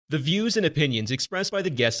The views and opinions expressed by the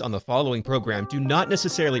guests on the following program do not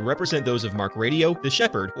necessarily represent those of Mark Radio, The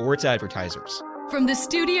Shepherd, or its advertisers. From the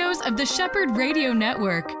studios of the Shepherd Radio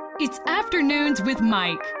Network, it's Afternoons with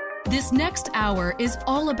Mike. This next hour is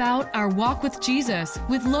all about our walk with Jesus,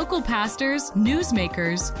 with local pastors,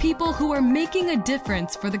 newsmakers, people who are making a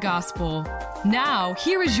difference for the gospel. Now,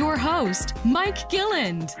 here is your host, Mike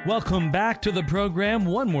Gilland. Welcome back to the program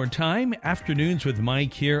one more time. Afternoons with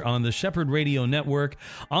Mike here on the Shepherd Radio Network.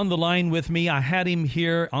 On the line with me, I had him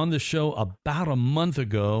here on the show about a month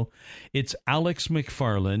ago. It's Alex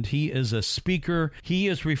McFarland. He is a speaker. He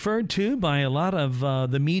is referred to by a lot of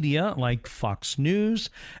the media, like Fox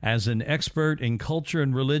News, as an expert in culture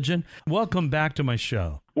and religion. Welcome back to my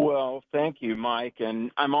show. Well, thank you, Mike.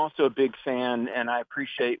 And I'm also a big fan, and I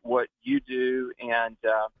appreciate what you do, and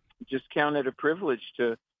just count it a privilege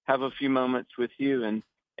to have a few moments with you.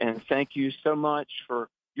 And thank you so much for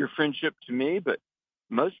your friendship to me, but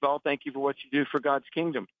most of all, thank you for what you do for God's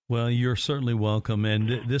kingdom. Well, you're certainly welcome,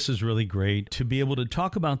 and this is really great to be able to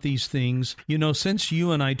talk about these things. You know, since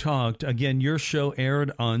you and I talked, again, your show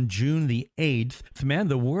aired on June the 8th. Man,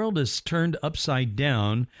 the world is turned upside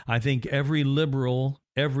down. I think every liberal,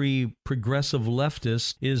 every progressive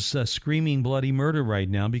leftist is screaming bloody murder right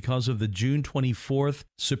now because of the June 24th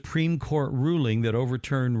Supreme Court ruling that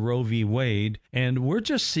overturned Roe v. Wade. And we're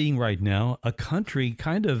just seeing right now a country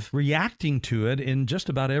kind of reacting to it in just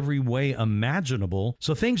about every way imaginable.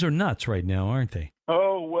 So things are nuts right now, aren't they?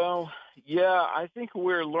 Oh, well, yeah, I think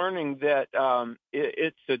we're learning that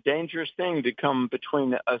it's a dangerous thing to come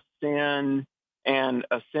between a sin and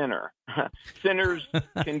a sinner. Sinners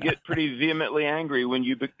can get pretty vehemently angry when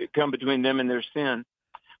you come between them and their sin.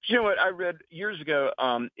 But you know what? I read years ago,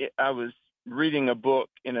 I was reading a book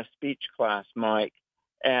in a speech class, Mike,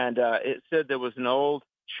 and it said there was an old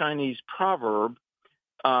Chinese proverb,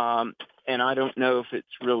 and I don't know if it's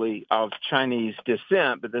really of Chinese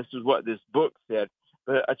descent, but this is what this book said.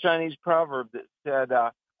 But a Chinese proverb that said,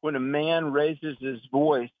 when a man raises his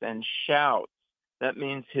voice and shouts, that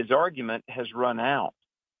means his argument has run out.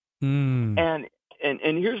 And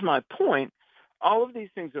here's my point. All of these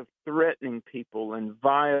things of threatening people and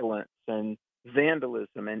violence and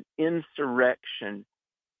vandalism and insurrection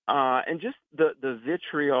and just the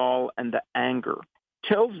vitriol and the anger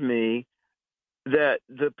tells me that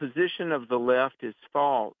the position of the left is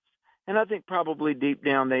false. And I think probably deep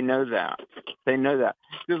down they know that. They know that.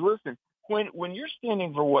 Because listen, when you're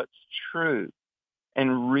standing for what's true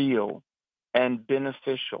and real and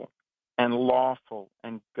beneficial and lawful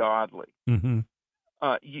and godly,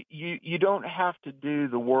 you don't have to do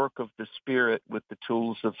the work of the Spirit with the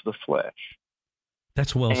tools of the flesh.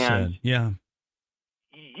 That's well said. Yeah.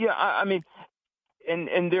 Yeah, I mean,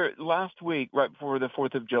 and there last week, right before the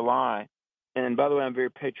 4th of July, and by the way, I'm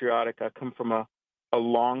very patriotic. I come from a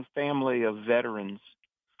long family of veterans.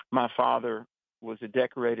 My father was a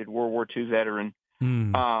decorated World War II veteran.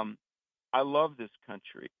 I love this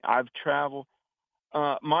country. I've traveled.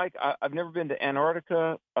 Mike, I've never been to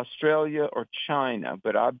Antarctica, Australia, or China,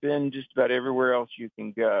 but I've been just about everywhere else you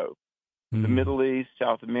can go. The Middle East,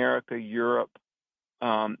 South America, Europe,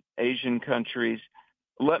 Asian countries.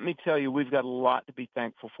 Let me tell you, we've got a lot to be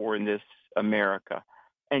thankful for in this America.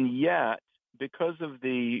 And yet, because of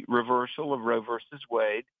the reversal of Roe versus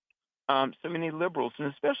Wade, so many liberals, and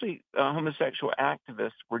especially homosexual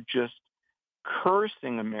activists, were just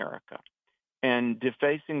cursing America and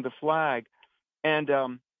defacing the flag. And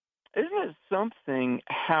isn't it something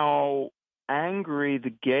how angry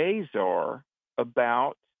the gays are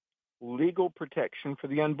about legal protection for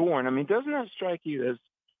the unborn? I mean, doesn't that strike you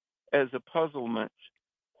as a puzzlement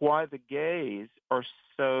why the gays are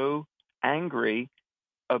so angry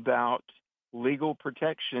about legal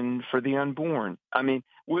protection for the unborn? I mean,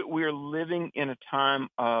 we're living in a time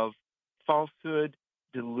of falsehood,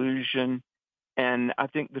 delusion, and I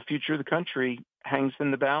think the future of the country hangs in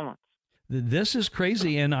the balance. This is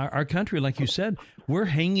crazy. And our country, like you said, we're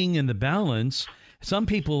hanging in the balance. Some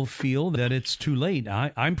people feel that it's too late.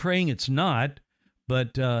 I'm praying it's not,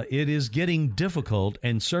 but it is getting difficult.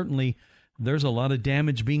 And certainly there's a lot of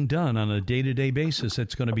damage being done on a day-to-day basis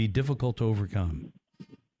that's going to be difficult to overcome.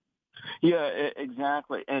 Yeah,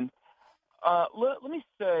 exactly. And let me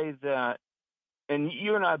say that, and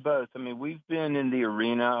you and I both, I mean, we've been in the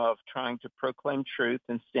arena of trying to proclaim truth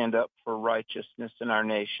and stand up for righteousness in our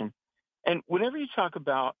nation. And whenever you talk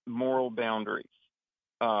about moral boundaries,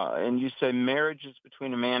 and you say marriage is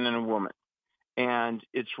between a man and a woman, and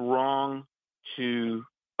it's wrong to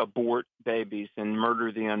abort babies and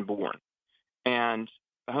murder the unborn, and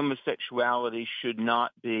homosexuality should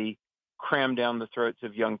not be cram down the throats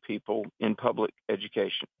of young people in public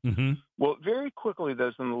education. Mm-hmm. Well, very quickly,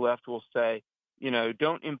 those on the left will say,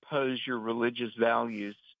 don't impose your religious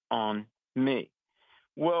values on me.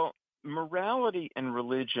 Well, morality and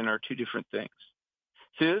religion are two different things.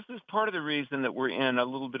 So this is part of the reason that we're in a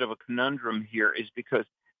little bit of a conundrum here, is because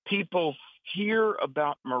people hear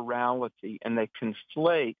about morality and they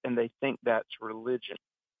conflate and they think that's religion.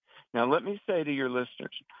 Now, let me say to your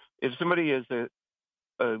listeners, if somebody is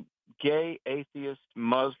a gay, atheist,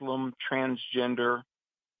 Muslim, transgender,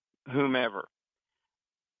 whomever,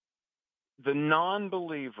 the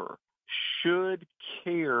non-believer should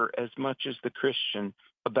care as much as the Christian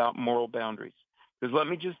about moral boundaries. Because let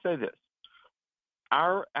me just say this.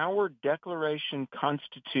 Our Declaration,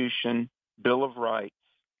 Constitution, Bill of Rights,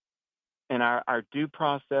 and our due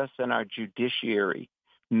process and our judiciary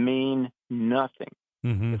mean nothing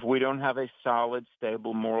if we don't have a solid,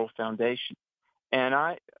 stable moral foundation. And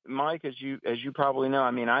Mike, as you probably know,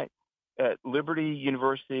 at Liberty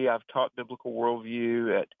University, I've taught biblical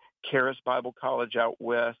worldview. At Charis Bible College out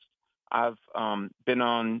west, I've been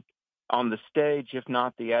on the stage, if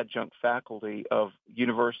not the adjunct faculty of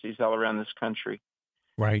universities all around this country.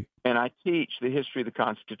 Right. And I teach the history of the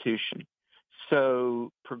Constitution.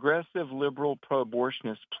 So progressive, liberal,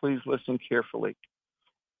 pro-abortionists, please listen carefully.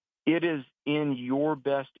 It is in your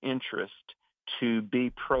best interest to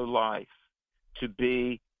be pro-life, to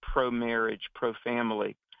be pro-marriage,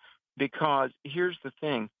 pro-family. Because here's the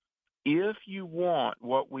thing. If you want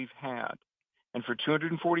what we've had, and for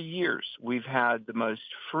 240 years, we've had the most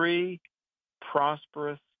free,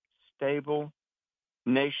 prosperous, stable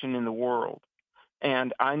nation in the world.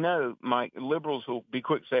 And I know my liberals will be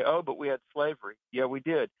quick to say, oh, but we had slavery. Yeah, we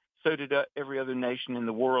did. So did every other nation in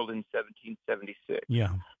the world in 1776. Yeah.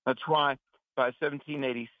 That's why by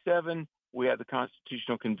 1787, we had the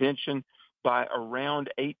Constitutional Convention. By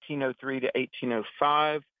around 1803 to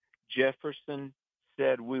 1805, Jefferson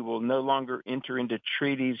said we will no longer enter into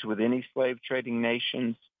treaties with any slave trading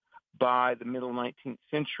nations. By the middle 19th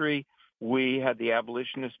century, we had the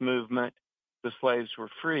abolitionist movement. The slaves were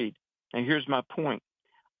freed. And here's my point.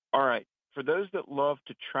 All right, for those that love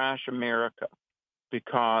to trash America,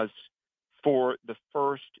 because for the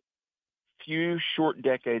first few short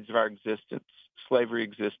decades of our existence, slavery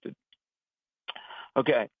existed.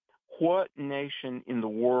 Okay, what nation in the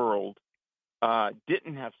world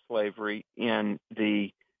didn't have slavery in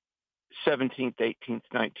the 17th, 18th,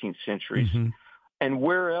 19th centuries? Mm-hmm. And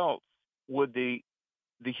where else would the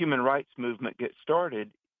human rights movement get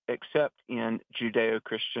started except in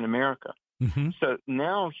Judeo-Christian America? Mm-hmm. So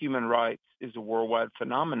now human rights is a worldwide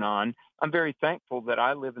phenomenon. I'm very thankful that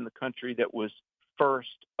I live in the country that was first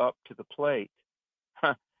up to the plate.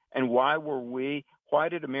 And why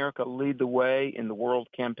did America lead the way in the World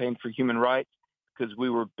Campaign for Human Rights? Because we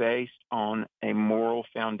were based on a moral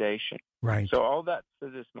foundation. Right. So all that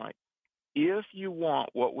says this, Mike. If you want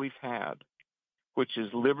what we've had, which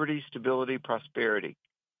is liberty, stability, prosperity,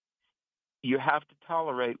 you have to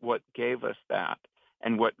tolerate what gave us that.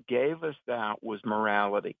 And what gave us that was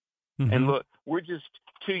morality. Mm-hmm. And look, we're just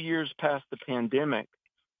 2 years past the pandemic,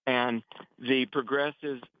 and the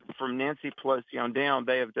progressives from Nancy Pelosi on down,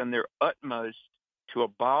 they have done their utmost to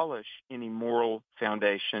abolish any moral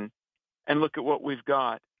foundation. And look at what we've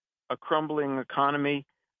got, a crumbling economy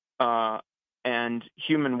and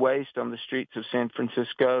human waste on the streets of San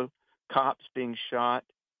Francisco, cops being shot,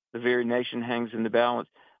 the very nation hangs in the balance.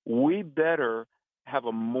 We better have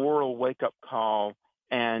a moral wake-up call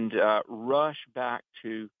and rush back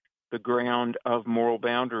to the ground of moral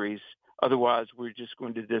boundaries. Otherwise, we're just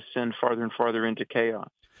going to descend farther and farther into chaos.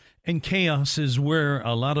 And chaos is where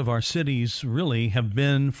a lot of our cities really have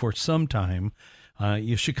been for some time.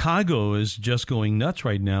 Chicago is just going nuts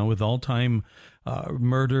right now with all-time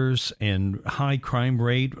murders and high crime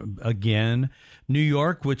rate again. New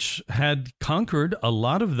York, which had conquered a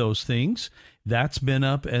lot of those things, that's been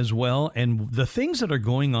up as well. And the things that are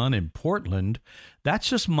going on in Portland, that's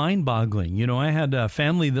just mind-boggling. You know, I had a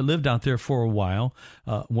family that lived out there for a while.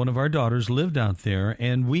 One of our daughters lived out there,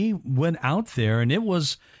 and we went out there, and it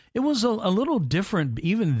was a little different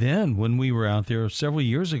even then when we were out there several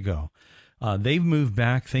years ago. They've moved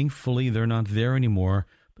back. Thankfully, they're not there anymore.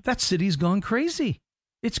 But that city's gone crazy.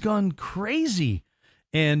 It's gone crazy.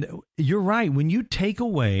 And you're right. When you take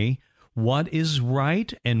away what is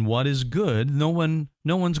right and what is good, no one's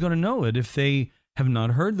going to know it if they have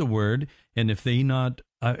not heard the word, and if they're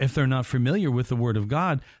not familiar with the word of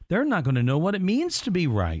God, they're not going to know what it means to be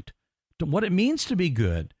right, what it means to be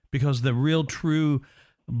good, because the real true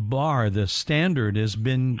bar, the standard, has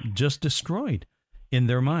been just destroyed in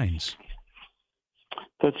their minds.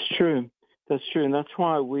 That's true. That's true. And that's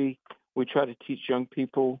why we we try to teach young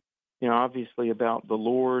people, obviously about the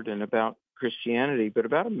Lord and about Christianity, but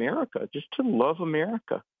about America, just to love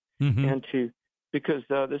America and because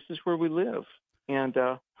this is where we live. And,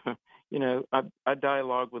 I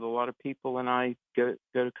dialogue with a lot of people, and I go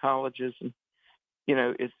to colleges, and,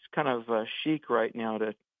 it's kind of chic right now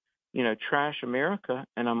to, trash America.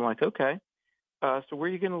 And I'm like, okay, so where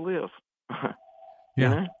are you going to live?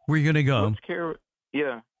 Yeah. Where are you going to go?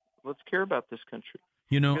 Let's care about this country.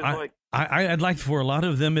 I'd like for a lot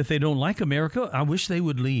of them, if they don't like America, I wish they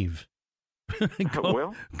would leave.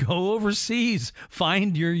 Go overseas,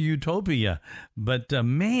 find your utopia. But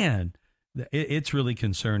man, it's really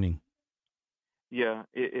concerning. Yeah,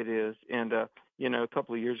 it is. And, a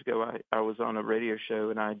couple of years ago, I was on a radio show,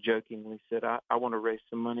 and I jokingly said, I want to raise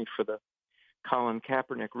some money for the Colin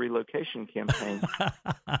Kaepernick relocation campaign.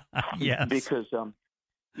 Yes. Because,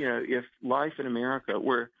 if life in America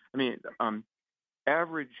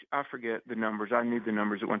average, I forget the numbers. I knew the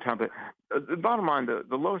numbers at one time, but the bottom line,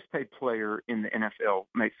 the lowest paid player in the NFL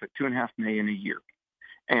makes like $2.5 million a year.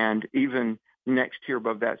 And even next tier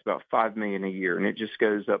above that's about $5 million a year. And it just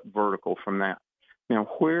goes up vertical from that. Now,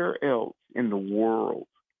 where else in the world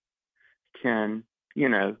can,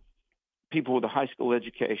 people with a high school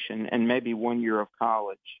education and maybe 1 year of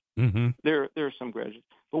college, there are some graduates,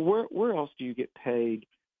 but where else do you get paid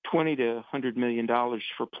 $20 to $100 million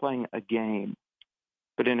for playing a game?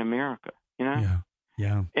 But in America,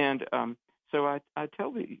 Yeah. And so I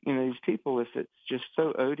tell these people, if it's just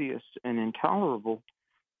so odious and intolerable,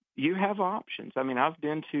 you have options. I mean, I've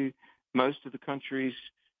been to most of the countries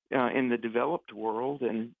in the developed world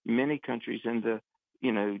and many countries in the,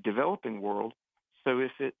 developing world. So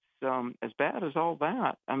if it's as bad as all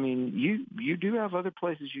that, I mean, you do have other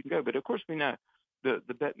places you can go. But of course, we know the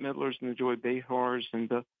Bette Midlers and the Joy Behars and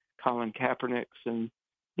the Colin Kaepernicks and,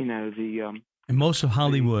 and most of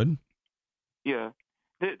Hollywood. They're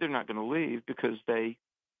not going to leave because they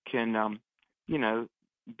can,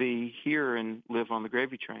 be here and live on the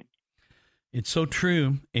gravy train. It's so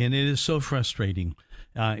true, and it is so frustrating.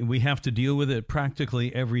 We have to deal with it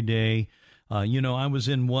practically every day. I was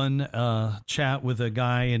in one chat with a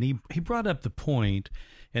guy, and he brought up the point,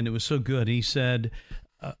 and it was so good. He said,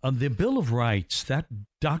 the Bill of Rights, that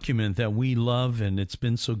document that we love, and it's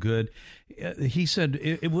been so good, he said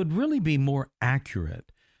it would really be more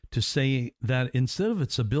accurate to say that instead of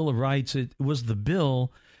it's a Bill of Rights, it was the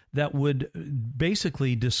bill that would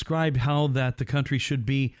basically describe how that the country should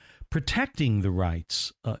be protecting the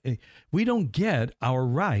rights. We don't get our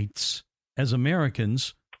rights as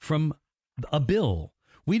Americans from a bill.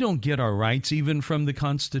 We don't get our rights even from the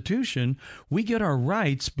Constitution. We get our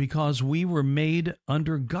rights because we were made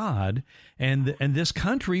under God, and this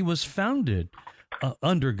country was founded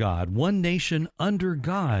under God, one nation under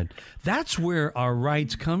God. That's where our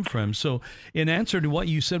rights come from. So in answer to what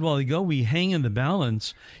you said a while ago, we hang in the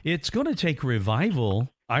balance. It's going to take revival,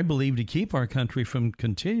 I believe, to keep our country from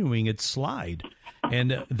continuing its slide.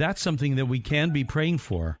 And that's something that we can be praying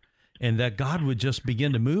for, and that God would just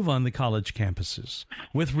begin to move on the college campuses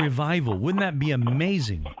with revival. Wouldn't that be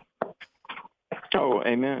amazing? Oh,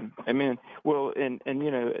 amen. Amen. Well, and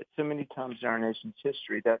so many times in our nation's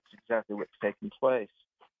history, that's exactly what's taken place.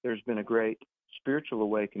 There's been a great spiritual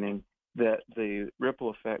awakening that the ripple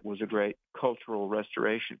effect was a great cultural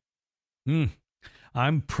restoration.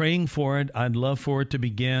 I'm praying for it. I'd love for it to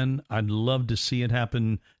begin. I'd love to see it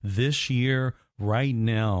happen this year, right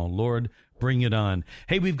now. Lord, bring it on.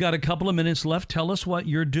 Hey, we've got a couple of minutes left. Tell us what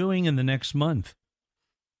you're doing in the next month.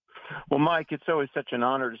 Well, Mike, it's always such an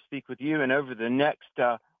honor to speak with you. And over the next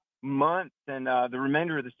month and the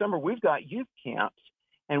remainder of the summer, we've got youth camps.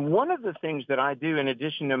 And one of the things that I do, in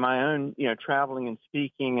addition to my own, traveling and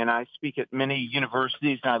speaking, and I speak at many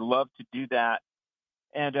universities, and I love to do that.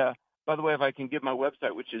 And by the way, if I can give my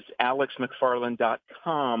website, which is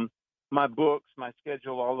alexmcfarland.com, my books, my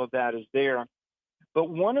schedule, all of that is there. But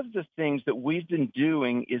one of the things that we've been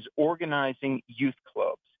doing is organizing youth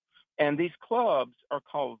clubs. And these clubs are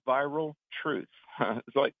called Viral Truth.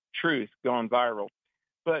 It's like truth gone viral.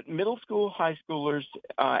 But middle school, high schoolers,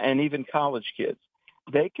 and even college kids,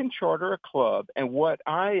 they can charter a club. And what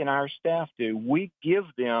I and our staff do, we give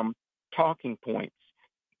them talking points,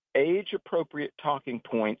 age-appropriate talking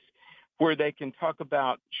points, where they can talk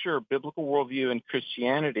about, sure, biblical worldview and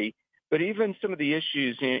Christianity, but even some of the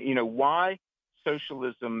issues, why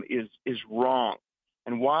socialism is wrong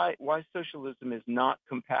and why socialism is not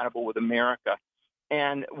compatible with America.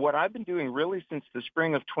 And what I've been doing really since the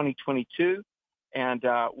spring of 2022, and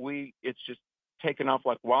it's just taken off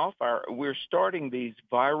like wildfire, we're starting these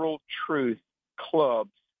Viral Truth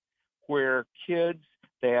clubs where kids,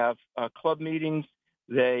 they have club meetings,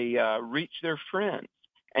 they reach their friends,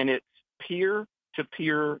 and it's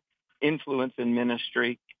peer-to-peer influence in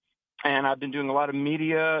ministry. And I've been doing a lot of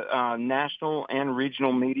media, national and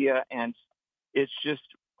regional media, and it's just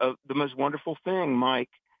the most wonderful thing, Mike,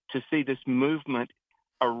 to see this movement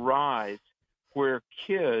arise where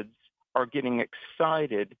kids are getting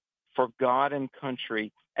excited for God and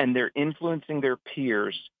country, and they're influencing their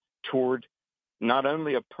peers toward not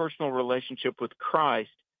only a personal relationship with Christ,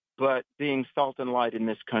 but being salt and light in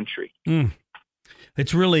this country.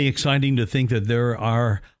 It's really exciting to think that there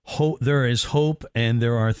is hope, and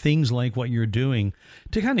there are things like what you're doing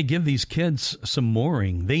to kind of give these kids some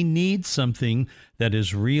mooring. They need something that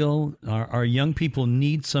is real. Our young people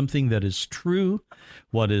need something that is true,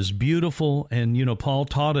 what is beautiful. And, Paul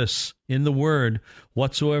taught us in the Word,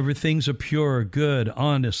 whatsoever things are pure, good,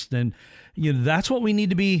 honest. And, that's what we need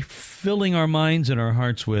to be filling our minds and our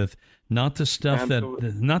hearts with, not the stuff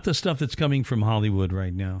that's coming from Hollywood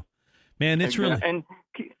right now. Man, it's really... And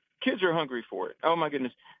kids are hungry for it. Oh, my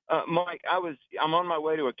goodness. Mike, I'm on my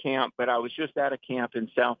way to a camp, but I was just at a camp in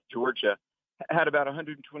South Georgia. I had about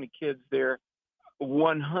 120 kids there.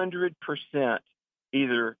 100%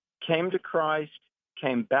 either came to Christ,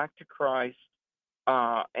 came back to Christ,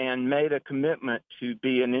 and made a commitment to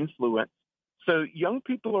be an influence. So young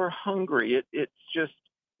people are hungry.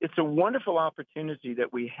 It's a wonderful opportunity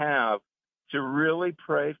that we have to really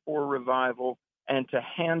pray for revival and to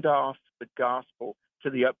hand off the gospel to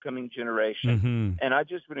the upcoming generation. Mm-hmm. And I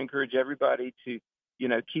just would encourage everybody to,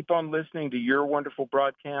 keep on listening to your wonderful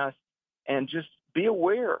broadcast and just be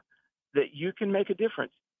aware that you can make a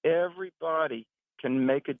difference. Everybody can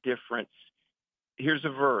make a difference. Here's a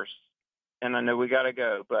verse, and I know we got to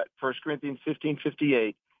go, but 1 Corinthians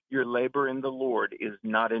 15:58, your labor in the Lord is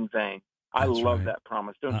not in vain. I love that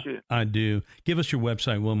promise, don't you? I do. Give us your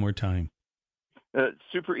website one more time.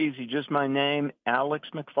 Super easy. Just my name,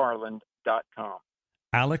 alexmcfarland.com.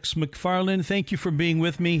 Alex McFarland, thank you for being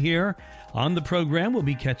with me here on the program. We'll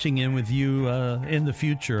be catching in with you in the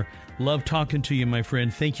future. Love talking to you, my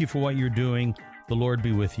friend. Thank you for what you're doing. The Lord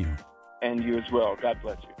be with you. And you as well. God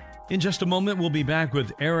bless you. In just a moment, we'll be back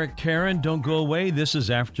with Eric Caron. Don't go away. This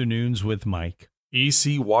is Afternoons with Mike.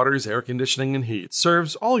 EC Waters Air Conditioning and Heat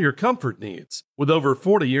serves all your comfort needs. With over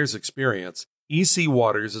 40 years' experience, EC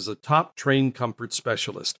Waters is a top-trained comfort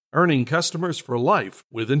specialist, earning customers for life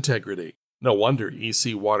with integrity. No wonder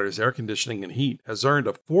EC Waters Air Conditioning and Heat has earned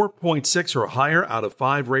a 4.6 or higher out of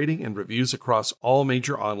 5 rating and reviews across all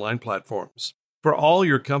major online platforms. For all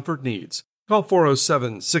your comfort needs, call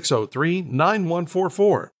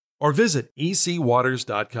 407-603-9144 or visit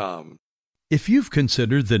ecwaters.com. If you've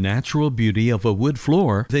considered the natural beauty of a wood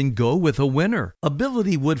floor, then go with a winner.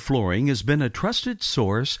 Ability Wood Flooring has been a trusted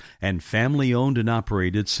source and family-owned and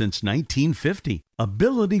operated since 1950.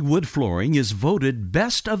 Ability Wood Flooring is voted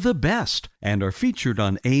best of the best and are featured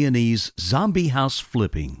on A&E's Zombie House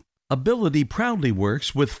Flipping. Ability proudly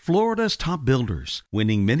works with Florida's top builders,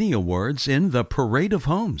 winning many awards in the Parade of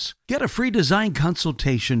Homes. Get a free design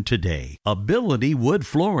consultation today.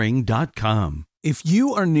 AbilityWoodFlooring.com. If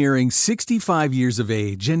you are nearing 65 years of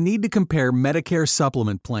age and need to compare Medicare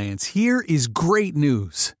supplement plans, here is great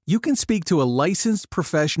news. You can speak to a licensed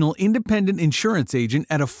professional independent insurance agent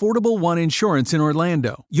at Affordable One Insurance in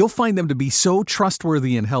Orlando. You'll find them to be so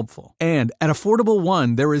trustworthy and helpful. And at Affordable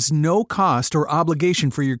One, there is no cost or obligation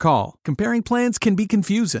for your call. Comparing plans can be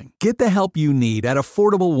confusing. Get the help you need at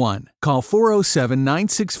Affordable One. Call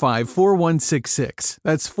 407-965-4166.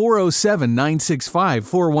 That's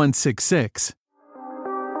 407-965-4166.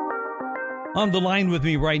 On the line with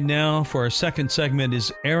me right now for our second segment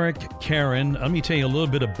is Eric Caron. Let me tell you a little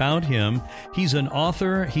bit about him. He's an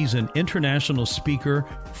author, he's an international speaker,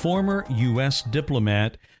 former U.S.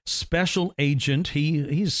 diplomat, special agent.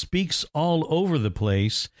 He speaks all over the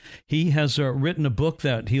place. He has written a book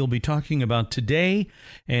that he'll be talking about today,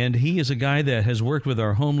 and he is a guy that has worked with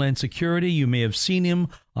our Homeland Security. You may have seen him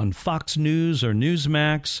on Fox News or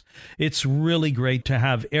Newsmax. It's really great to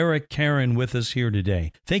have Eric Caron with us here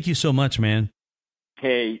today. Thank you so much, man.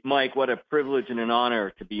 Hey, Mike, what a privilege and an honor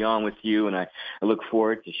to be on with you, and I look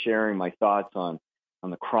forward to sharing my thoughts on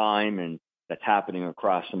the crime and that's happening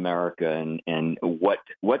across America and what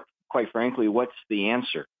quite frankly, what's the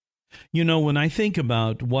answer? You know, when I think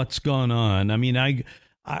about what's gone on, I mean, I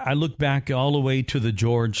look back all the way to the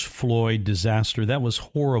George Floyd disaster. That was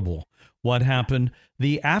horrible. What happened?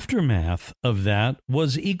 The aftermath of that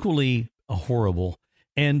was equally horrible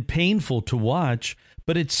and painful to watch,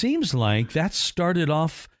 but it seems like that started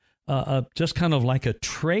off just kind of like a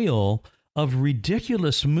trail of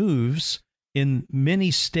ridiculous moves in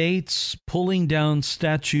many states, pulling down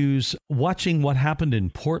statues, watching what happened in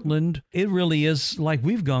Portland. It really is like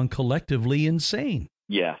we've gone collectively insane.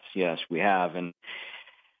 Yes, we have. And,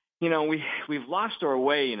 we've lost our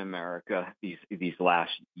way in America these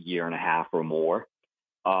last year and a half or more.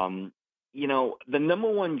 The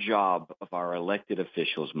number one job of our elected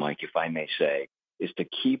officials, Mike, if I may say, is to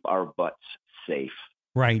keep our butts safe.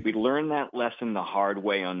 Right. We learned that lesson the hard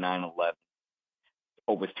way on 9/11.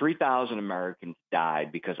 Over 3,000 Americans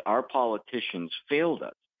died because our politicians failed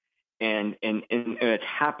us. And it's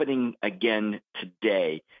happening again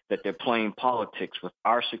today that they're playing politics with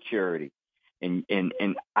our security. And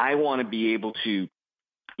I want to be able to,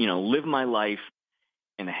 live my life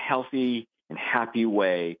in a healthy and happy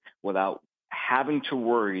way without having to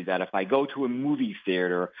worry that if I go to a movie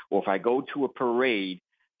theater or if I go to a parade,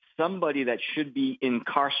 somebody that should be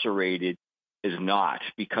incarcerated is not,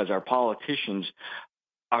 because our politicians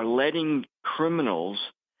are letting criminals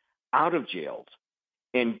out of jails,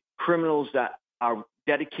 and criminals that are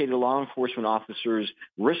dedicated law enforcement officers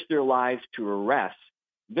risk their lives to arrest.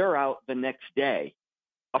 They're out the next day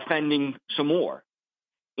offending some more.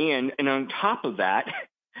 And on top of that,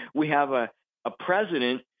 we have a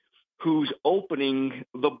president who's opening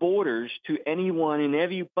the borders to anyone and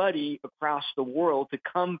everybody across the world to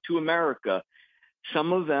come to America.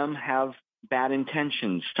 Some of them have bad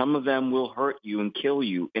intentions. Some of them will hurt you and kill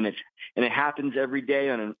you, and it happens every day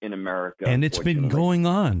in America. And it's been going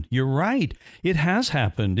on. You're right. It has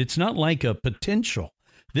happened. It's not like a potential.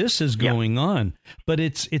 This is going on, but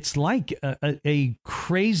it's like a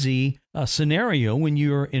crazy scenario when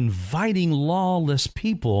you're inviting lawless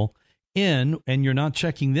people in and you're not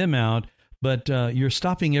checking them out, but you're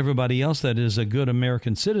stopping everybody else that is a good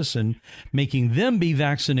American citizen, making them be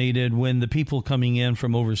vaccinated when the people coming in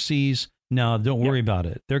from overseas, no, don't worry about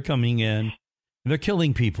it. They're coming in. They're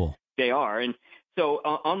killing people. They are. And so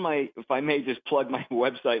if I may just plug my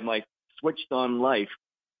website, my Switched On Life,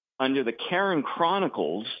 under the Karen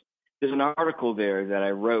Chronicles, there's an article there that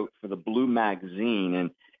I wrote for the Blue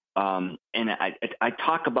magazine. And I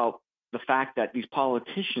talk about the fact that these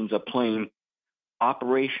politicians are playing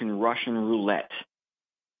Operation Russian Roulette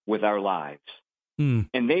with our lives. And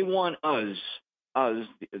they want us,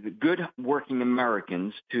 the good working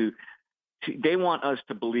Americans, they want us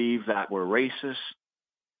to believe that we're racist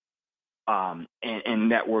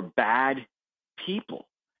and that we're bad people.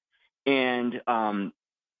 And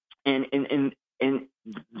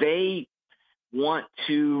they want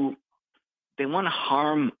to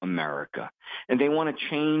harm America, and they want to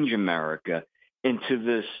change America into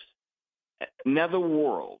this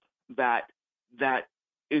netherworld that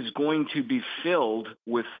is going to be filled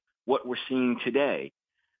with what we're seeing today,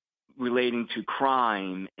 relating to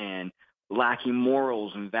crime and lacking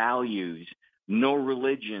morals and values, no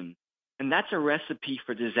religion. And that's a recipe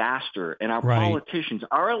for disaster. And our politicians,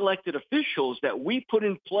 our elected officials that we put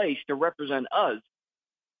in place to represent us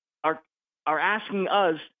are asking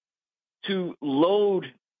us to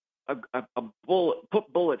load a bullet,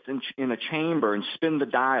 put bullets in a chamber and spin the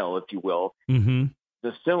dial, if you will,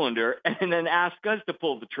 the cylinder, and then ask us to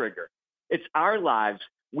pull the trigger. It's our lives.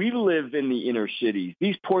 We live in the inner cities.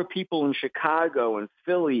 These poor people in Chicago and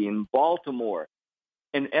Philly and Baltimore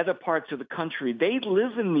and other parts of the country, they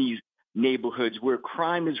live in these neighborhoods where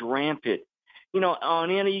crime is rampant.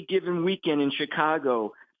 On any given weekend in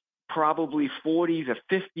Chicago, probably 40 to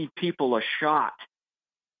 50 people are shot.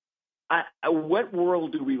 What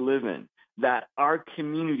world do we live in that our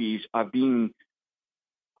communities are being,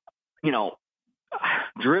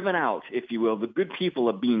 driven out, if you will? The good people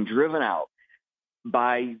are being driven out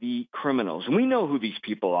by the criminals. And we know who these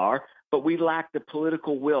people are, but we lack the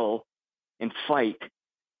political will and fight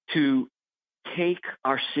to take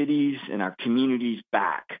our cities and our communities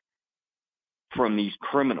back from these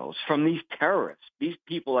criminals, from these terrorists. These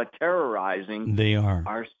people are terrorizing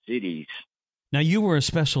our cities. Now, you were a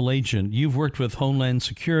special agent. You've worked with Homeland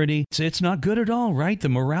Security. It's not good at all, right? The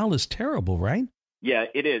morale is terrible, right? Yeah,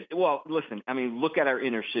 it is. Well, listen, look at our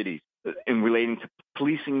inner cities in relating to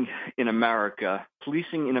policing in America.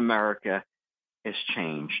 Policing in America has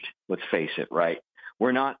changed. Let's face it, right?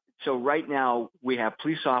 So right now we have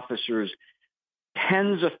police officers,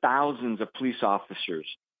 tens of thousands of police officers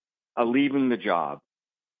are leaving the job.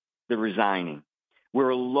 They're resigning.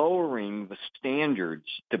 We're lowering the standards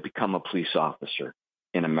to become a police officer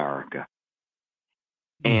in America.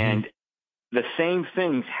 And the same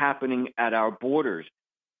thing's happening at our borders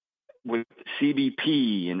with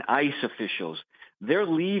CBP and ICE officials. They're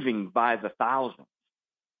leaving by the thousands.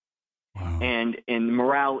 Wow. And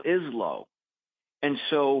morale is low. And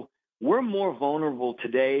so we're more vulnerable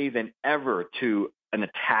today than ever to an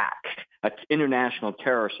attack, an international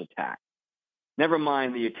terrorist attack. Never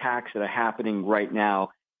mind the attacks that are happening right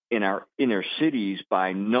now in our inner cities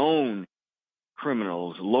by known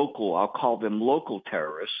criminals, I'll call them local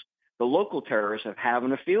terrorists. The local terrorists are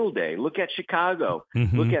having a field day. Look at Chicago.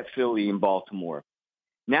 Mm-hmm. Look at Philly and Baltimore.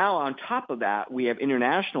 Now, on top of that, we have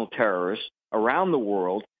international terrorists around the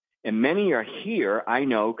world, and many are here. I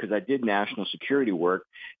know because I did national security work.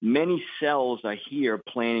 Many cells are here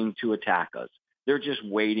planning to attack us. They're just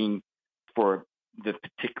waiting for the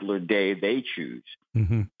particular day they choose.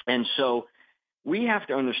 Mm-hmm. And so we have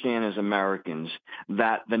to understand as Americans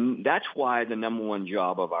that that's why the number one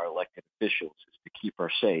job of our elected officials is to keep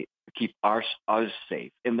us safe, to keep us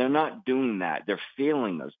safe. And they're not doing that. They're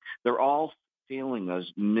failing us. They're all failing us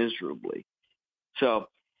miserably. So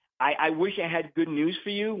I wish I had good news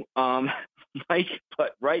for you, Mike,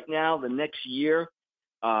 but right now, the next year,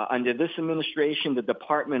 under this administration, the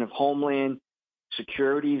Department of Homeland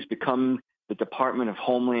Security has become the Department of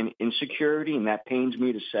Homeland Insecurity, and that pains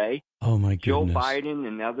me to say. Oh, my goodness. Joe Biden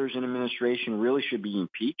and others in administration really should be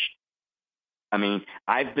impeached. I mean,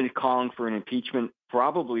 I've been calling for an impeachment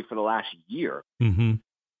probably for the last year mm-hmm.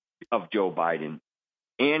 of Joe Biden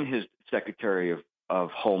and his Secretary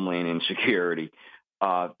of Homeland Insecurity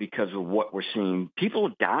because of what we're seeing. People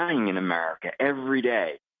are dying in America every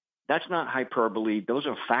day. That's not hyperbole. Those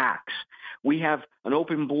are facts. We have an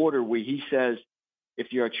open border where he says,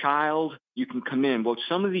 if you're a child, you can come in. Well,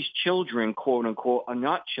 some of these children, quote unquote, are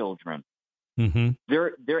not children. Mm-hmm.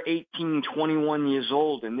 They're 18, 21 years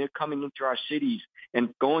old, and they're coming into our cities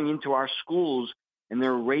and going into our schools, and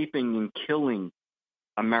they're raping and killing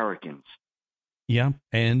Americans. Yeah,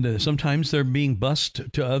 and sometimes they're being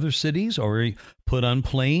bused to other cities or put on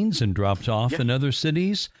planes and dropped off in other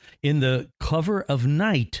cities in the cover of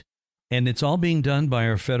night, and it's all being done by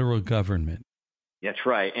our federal government. That's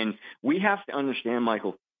right. And we have to understand,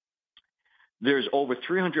 Michael, there's over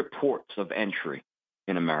 300 ports of entry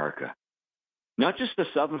in America, not just the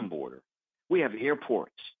southern border. We have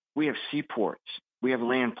airports. We have seaports. We have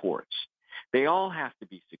land ports. They all have to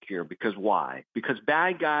be secure because why? Because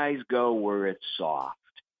bad guys go where it's soft.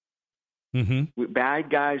 Mm-hmm.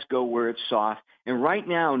 Bad guys go where it's soft. And right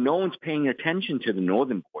now, no one's paying attention to the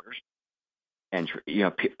northern borders,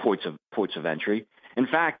 ports of entry. In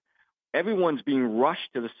fact, everyone's being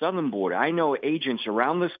rushed to the southern border. I know agents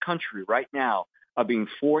around this country right now are being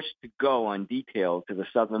forced to go on detail to the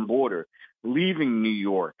southern border, leaving New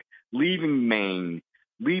York, leaving Maine,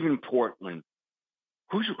 leaving Portland.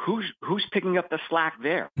 Who's picking up the slack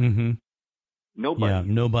there? Mm-hmm. Nobody. Yeah,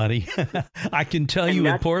 nobody. I can tell you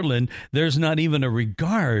in Portland, there's not even a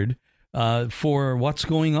regard for what's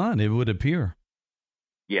going on, it would appear.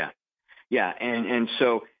 Yeah. And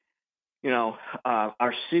so,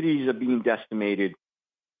 our cities are being decimated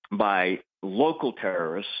by local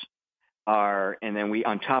terrorists. And then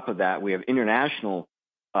on top of that, we have international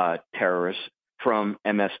terrorists from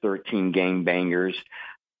MS-13 gangbangers,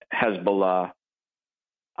 Hezbollah,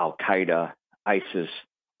 Al-Qaeda, ISIS,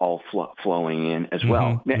 all flowing in as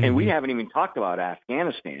well. Mm-hmm. And we haven't even talked about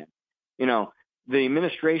Afghanistan. The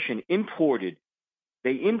administration imported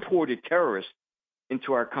terrorists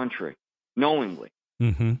into our country knowingly.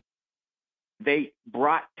 Mm-hmm. They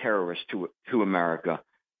brought terrorists to America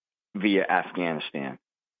via Afghanistan.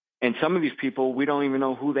 And some of these people, we don't even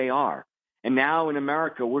know who they are. And now in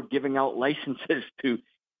America, we're giving out licenses to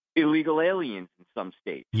illegal aliens in some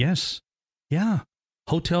states. Yes. Yeah.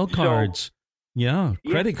 Hotel cards.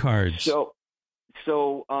 Credit cards. So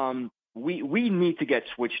we need to get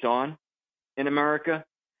switched on in America.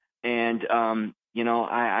 And,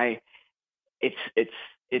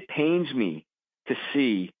 it pains me to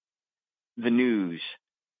see the news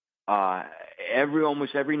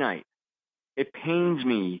almost every night. It pains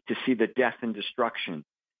me to see the death and destruction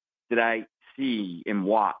that I see and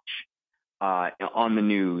watch on the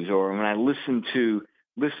news, or when I listen to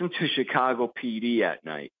Chicago PD at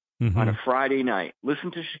night on a Friday night.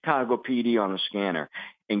 Listen to Chicago PD on a scanner,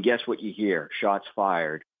 and guess what you hear? Shots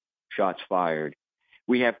fired. Shots fired.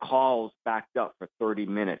 We have calls backed up for 30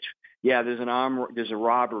 minutes. Yeah, there's a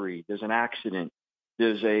robbery, there's an accident,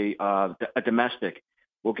 there's a domestic.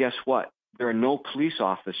 Well, guess what? There are no police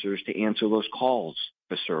officers to answer those calls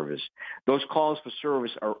for service. Those calls for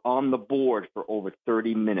service are on the board for over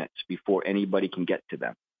 30 minutes before anybody can get to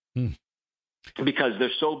them. Because they're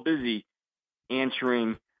so busy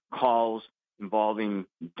answering calls involving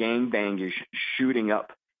gangbangers shooting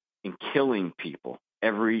up and killing people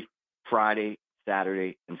every Friday,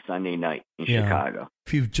 Saturday, and Sunday night in Yeah. Chicago.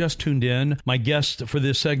 If you've just tuned in, my guest for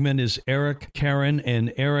this segment is Eric Caron,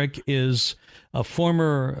 and Eric is a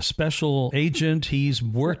former special agent. He's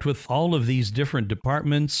worked with all of these different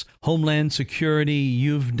departments, Homeland Security.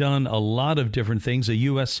 You've done a lot of different things, a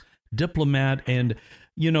U.S. diplomat. And,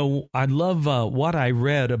 you know, I love what I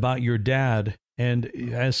read about your dad. And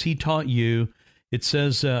as he taught you, it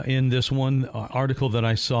says in this one article that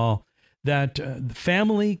I saw that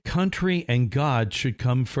family, country, and God should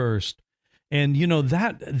come first. And, you know,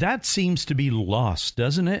 that seems to be lost,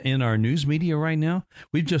 doesn't it, in our news media right now?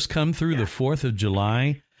 We've just come through the 4th of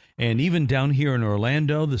July, and even down here in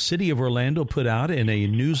Orlando, the city of Orlando put out in a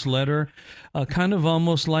newsletter kind of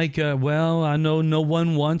almost like, well, I know no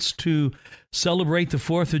one wants to celebrate the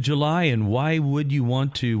 4th of July, and why would you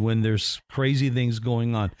want to when there's crazy things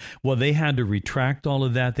going on? Well, they had to retract all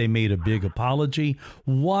of that. They made a big apology.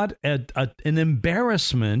 What an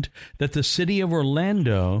embarrassment that the city of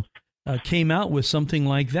Orlando came out with something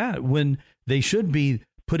like that when they should be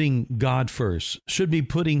putting God first, should be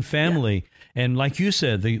putting family. Yeah. And like you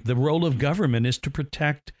said, the role of government is to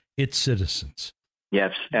protect its citizens.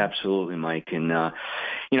 Yes, absolutely, Mike. And,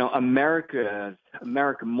 you know, America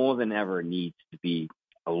more than ever needs to be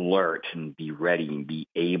alert and be ready and be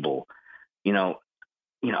able. You know,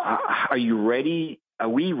 are you ready? Are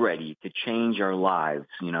we ready to change our lives?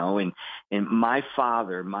 You know, and my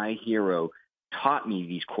father, my hero, taught me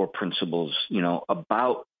these core principles, you know,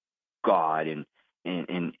 about God and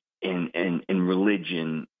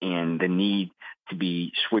religion and the need to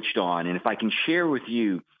be switched on. And if I can share with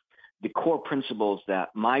you the core principles that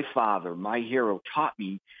my father, my hero, taught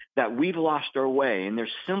me, that we've lost our way. And they're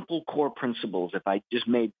simple core principles, if I just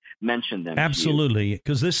may mention them. Absolutely,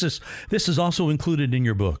 because this is also included in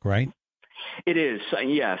your book, right? It is.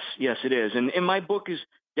 Yes, it is. And my book is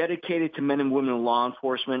dedicated to men and women in law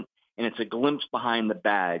enforcement, and it's a glimpse behind the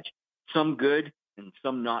badge, some good and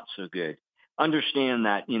some not so good. Understand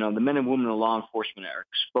that, you know, the men and women in law enforcement are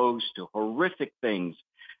exposed to horrific things.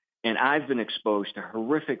 And I've been exposed to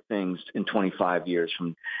horrific things in 25 years,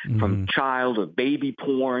 from child or baby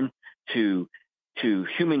porn to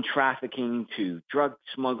human trafficking, to drug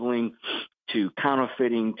smuggling, to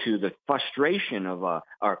counterfeiting, to the frustration of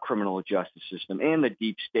our criminal justice system and the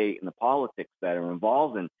deep state and the politics that are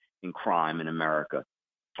involved in crime in America.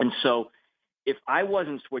 And so if I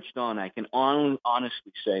wasn't switched on, I can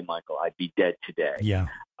honestly say, Michael, I'd be dead today. Yeah.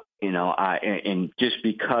 You know, and just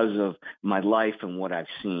because of my life and what I've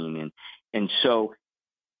seen. And so,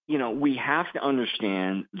 you know, we have to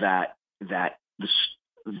understand that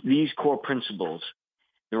these core principles,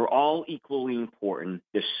 they're all equally important.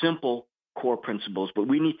 They're simple core principles, but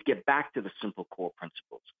we need to get back to the simple core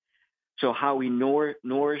principles. So how we nourish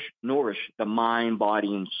the mind,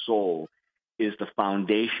 body, and soul is the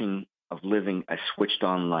foundation of living a switched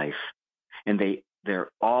on life. And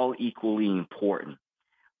they're all equally important.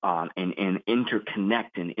 And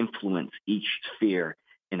interconnect and influence each sphere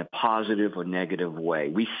in a positive or negative way.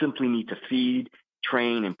 We simply need to feed,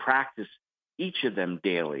 train, and practice each of them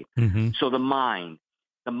daily. Mm-hmm. So the mind,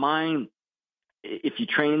 if you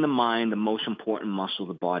train the mind, the most important muscle of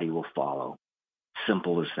the body will follow.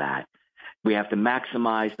 Simple as that. We have to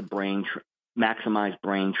maximize the brain, maximize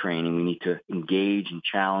brain training. We need to engage and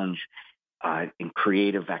challenge in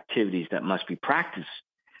creative activities that must be practiced,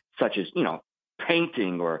 such as, you know,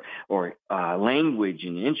 painting or language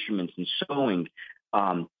and instruments and sewing.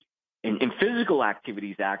 And physical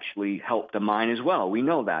activities actually help the mind as well. We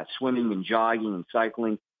know that. Swimming and jogging and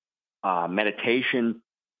cycling, meditation.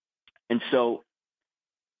 And so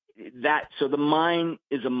the mind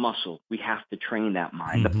is a muscle. We have to train that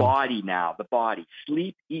mind. Mm-hmm. The body,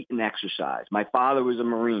 sleep, eat, and exercise. My father was a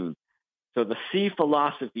Marine. So the C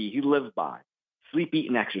philosophy he lived by, sleep, eat,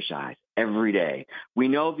 and exercise every day. We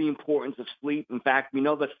know the importance of sleep. In fact, we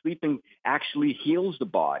know that sleeping actually heals the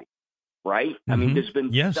body, right? Mm-hmm. I mean, there's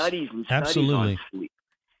been studies and studies on sleep.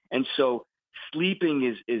 And so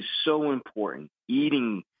sleeping is so important.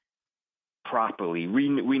 Eating properly.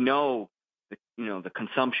 We know that, you know, the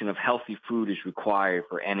consumption of healthy food is required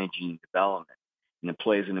for energy and development. And it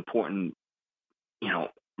plays an important, you know,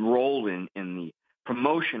 role in the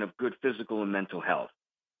promotion of good physical and mental health.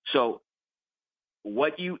 So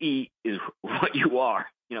what you eat is what you are.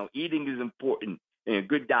 You know, eating is important in a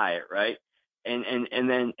good diet, right?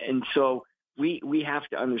 And so we have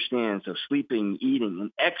to understand. So sleeping, eating,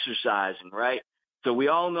 and exercising, right? So we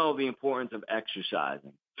all know the importance of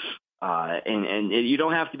exercising, and you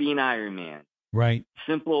don't have to be an Ironman, right?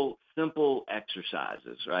 Simple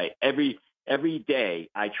exercises, right? Every day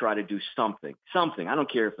I try to do something. I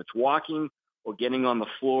don't care if it's walking or getting on the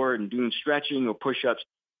floor and doing stretching or push-ups.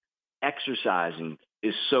 exercising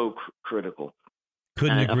is so critical.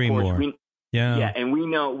 Couldn't agree more. And we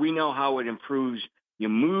know how it improves your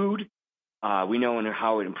mood. We know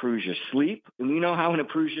how it improves your sleep, and we know how it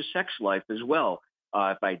improves your sex life as well,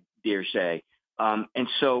 if I dare say. And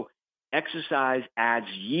so exercise adds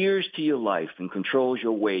years to your life and controls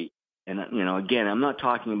your weight. And, again, I'm not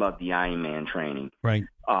talking about the Ironman training. Right.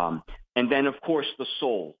 And then, of course, the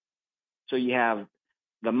soul. So you have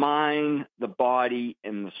the mind, the body,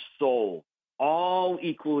 and the soul, all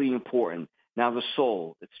equally important. Now, the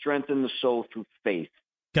soul, it strengthens the soul through faith.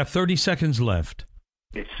 Got 30 seconds left.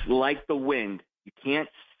 It's like the wind. You can't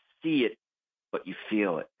see it, but you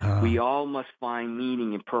feel it. We all must find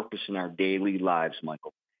meaning and purpose in our daily lives,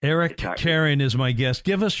 Michael. Eric Caron is my guest.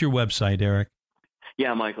 Give us your website, Eric.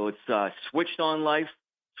 Yeah, Michael, it's Switched On Life,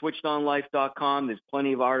 switchedonlife.com. There's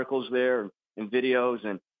plenty of articles there and videos,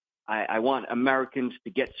 and I want Americans to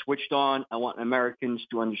get switched on. I want Americans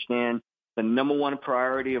to understand the number one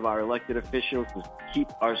priority of our elected officials is to keep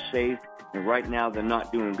us safe, and right now they're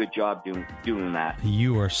not doing a good job doing that.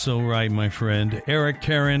 You are so right, my friend. Eric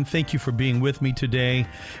Caron, thank you for being with me today.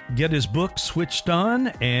 Get his book, Switched On,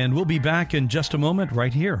 and we'll be back in just a moment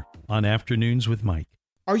right here on Afternoons with Mike.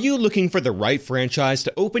 Are you looking for the right franchise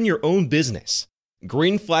to open your own business?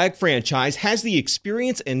 Green Flag Franchise has the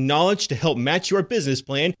experience and knowledge to help match your business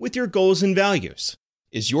plan with your goals and values.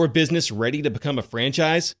 Is your business ready to become a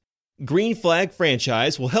franchise? Green Flag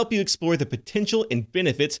Franchise will help you explore the potential and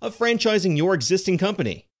benefits of franchising your existing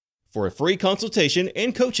company. For a free consultation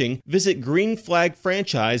and coaching, visit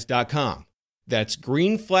greenflagfranchise.com. That's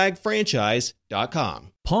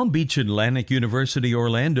greenflagfranchise.com. Palm Beach Atlantic University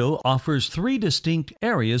Orlando offers 3 distinct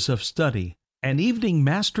areas of study: an evening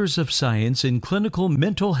Master's of Science in Clinical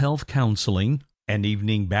Mental Health Counseling, an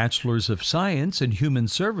evening Bachelor's of Science in Human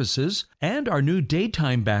Services, and our new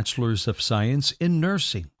daytime Bachelor's of Science in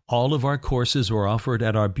Nursing. All of our courses are offered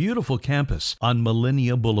at our beautiful campus on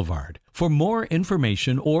Millennia Boulevard. For more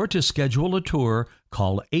information or to schedule a tour,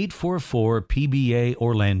 call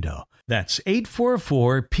 844-PBA-ORLANDO. That's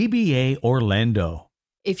 844-PBA-ORLANDO.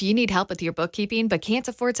 If you need help with your bookkeeping but can't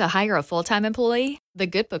afford to hire a full-time employee, The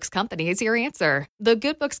Good Books Company is your answer. The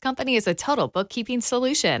Good Books Company is a total bookkeeping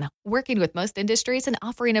solution, working with most industries and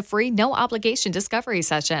offering a free, no-obligation discovery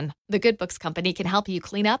session. The Good Books Company can help you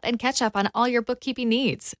clean up and catch up on all your bookkeeping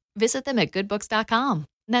needs. Visit them at goodbooks.com.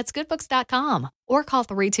 That's goodbooks.com. Or call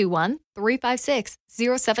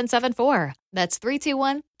 321-356-0774. That's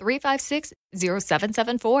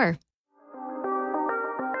 321-356-0774.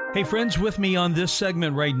 Hey friends, with me on this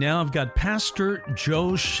segment right now, I've got Pastor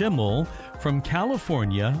Joe Schimmel from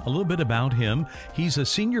California. A little bit about him. He's a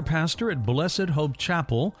senior pastor at Blessed Hope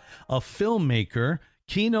Chapel, a filmmaker,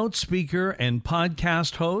 keynote speaker, and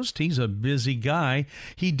podcast host. He's a busy guy.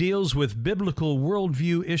 He deals with biblical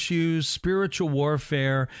worldview issues, spiritual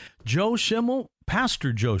warfare. Joe Schimmel,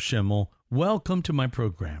 Pastor Joe Schimmel, welcome to my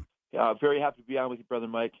program. Very happy to be on with you, Brother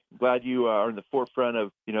Mike. Glad you are in the forefront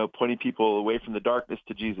of, pointing people away from the darkness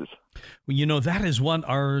to Jesus. Well, that is what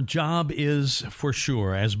our job is for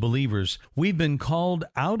sure as believers. We've been called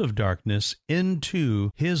out of darkness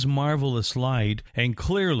into His marvelous light, and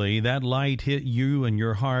clearly that light hit you and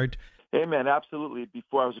your heart. Amen, absolutely.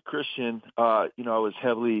 Before I was a Christian, I was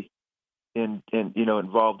heavily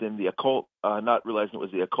involved in the occult, not realizing it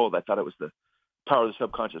was the occult. I thought it was the power of the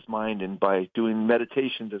subconscious mind, and by doing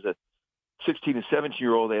meditations as a 16 and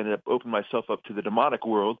 17-year-old, I ended up opening myself up to the demonic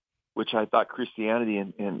world, which I thought Christianity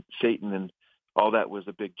and Satan and all that was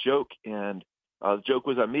a big joke, and the joke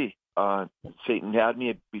was on me. Satan had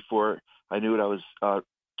me before I knew it. I was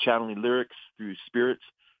channeling lyrics through spirits,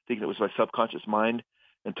 thinking it was my subconscious mind,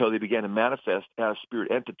 until they began to manifest as spirit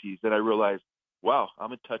entities. Then I realized, wow,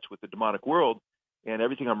 I'm in touch with the demonic world, and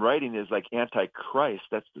everything I'm writing is like anti-Christ.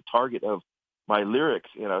 That's the target of my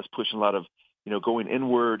lyrics, and I was pushing a lot of, going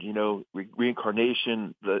inward,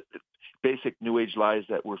 reincarnation, the basic New Age lies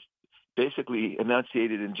that were basically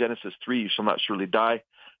enunciated in Genesis 3, you shall not surely die,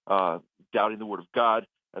 doubting the word of God,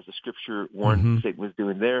 as the scripture warned Satan was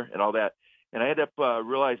doing there, and all that. And I ended up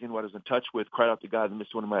realizing what I was in touch with, cried out to God in the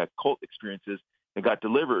midst of one of my occult experiences, and got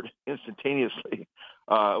delivered instantaneously.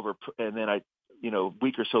 And then a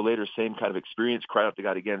week or so later, same kind of experience, cried out to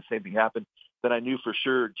God again, same thing happened. Then I knew for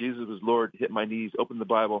sure Jesus was Lord, hit my knees, opened the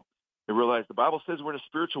Bible, and realized the Bible says we're in a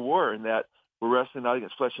spiritual war, and that we're wrestling not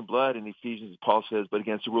against flesh and blood in Ephesians, Paul says, but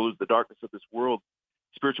against the rulers of the darkness of this world,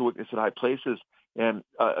 spiritual wickedness in high places. And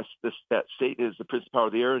that Satan is the prince of power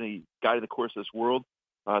of the air, and he guided the course of this world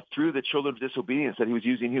through the children of disobedience, that he was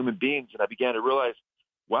using human beings. And I began to realize,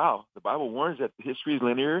 wow, the Bible warns that history is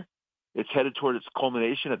linear. It's headed toward its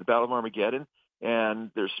culmination at the Battle of Armageddon,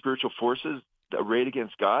 and there's spiritual forces arrayed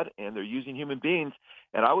against God, and they're using human beings.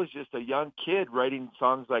 And I was just a young kid writing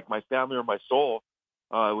songs like My Family or My Soul,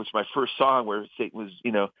 which my first song where Satan was,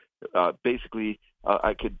 basically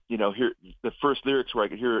I could, hear the first lyrics where I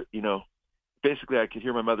could hear, basically I could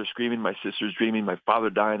hear my mother screaming, my sisters dreaming, my father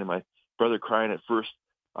dying, and my brother crying. At first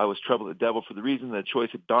I was troubled at the devil for the reason that the choice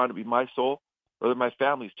had dawned to be my soul or my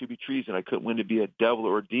family's to be treason. I couldn't win to be a devil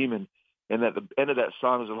or a demon. And at the end of that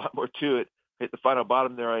song, there's a lot more to it. At the final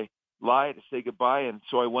bottom there, I lied to say goodbye, and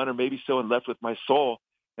so I went, or maybe so, and left with my soul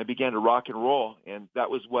and began to rock and roll. And that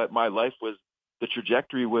was what my life was. The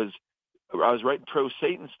trajectory was, I was writing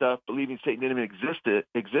pro-Satan stuff, believing Satan didn't even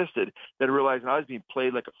existed. Then I realized I was being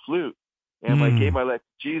played like a flute. And when I gave my life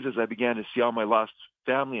to Jesus, I began to see all my lost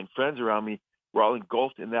family and friends around me were all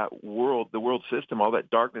engulfed in that world, the world system, all that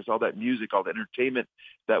darkness, all that music, all that entertainment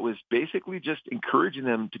that was basically just encouraging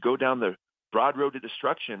them to go down the broad road to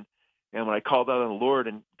destruction. And when I called out on the Lord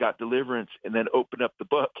and got deliverance and then opened up the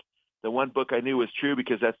book, the one book I knew was true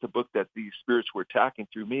because that's the book that these spirits were attacking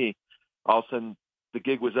through me, all of a sudden the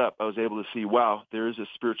gig was up. I was able to see, wow, there is a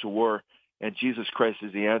spiritual war, and Jesus Christ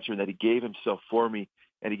is the answer, and that he gave himself for me,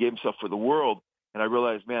 and he gave himself for the world. And I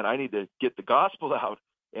realized, man, I need to get the gospel out.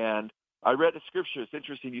 And I read the scripture. It's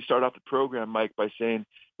interesting. You start off the program, Mike, by saying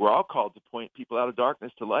we're all called to point people out of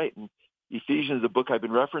darkness to light. And Ephesians, the book I've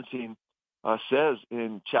been referencing, says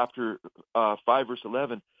in chapter 5, verse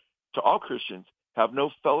 11, to all Christians, have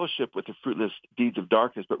no fellowship with the fruitless deeds of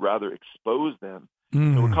darkness, but rather expose them.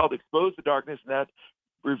 So we're called to expose the darkness, and that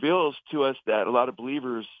reveals to us that a lot of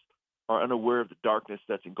believers are unaware of the darkness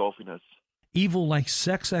that's engulfing us. Evil like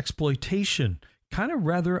sex exploitation, kind of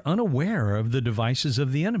rather unaware of the devices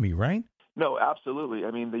of the enemy, right? No, absolutely.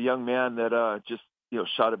 I mean, the young man that just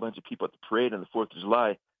shot a bunch of people at the parade on the 4th of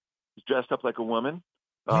July was dressed up like a woman.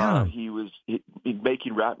 Yeah. He was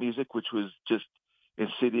making rap music, which was just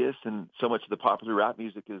insidious, and so much of the popular rap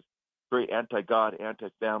music is very anti-God,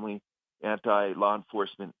 anti-family, anti-law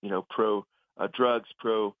enforcement, pro-drugs,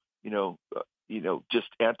 just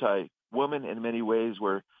anti-woman in many ways,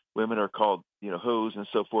 where women are called, hoes and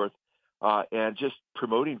so forth, and just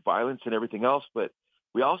promoting violence and everything else. But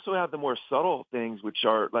we also have the more subtle things, which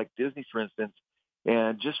are like Disney, for instance.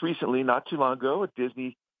 And just recently, not too long ago,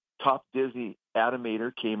 top Disney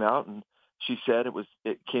animator came out, and she said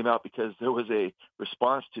it came out because there was a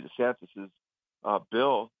response to DeSantis's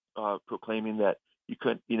bill proclaiming that you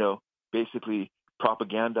couldn't, basically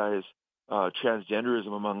propagandize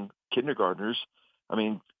transgenderism among kindergartners. I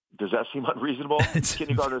mean, does that seem unreasonable?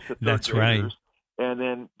 Kindergartners to third graders. Right. And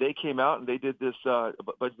then they came out and they did this, a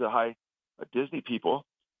bunch of the high Disney people,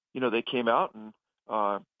 they came out, and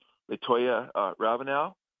Latoya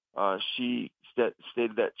Ravenel, she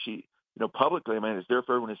stated that she, publicly, I mean, it's there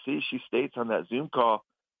for everyone to see. She states on that Zoom call,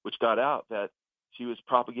 which got out, that she was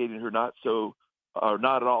propagating her not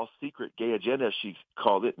at all secret gay agenda, as she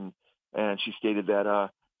called it. And she stated that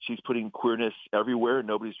she's putting queerness everywhere and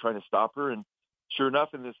nobody's trying to stop her. And sure enough,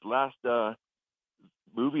 in this last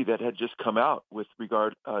movie that had just come out with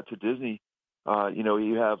regard to Disney,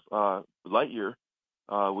 you have Lightyear,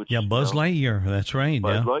 which Buzz Lightyear. That's right.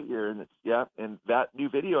 Buzz Lightyear, and and that new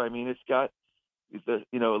video. I mean, it's got the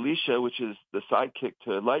Alicia, which is the sidekick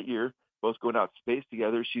to Lightyear, both going out to space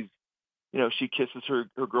together. She's she kisses her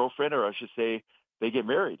girlfriend, or I should say, they get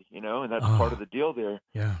married. And that's part of the deal there.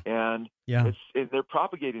 Yeah. And they're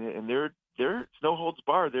propagating it, and they're it's no holds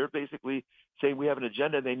barred. They're basically saying we have an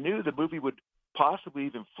agenda. And they knew the movie would possibly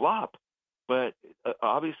even flop, but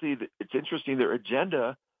obviously it's interesting. Their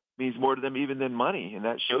agenda means more to them even than money, and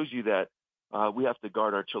that shows you that we have to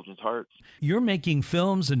guard our children's hearts. You're making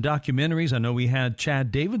films and documentaries. I know we had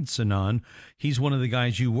Chad Davidson on. He's one of the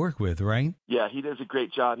guys you work with, right? Yeah, he does a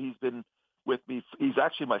great job. He's been with me. He's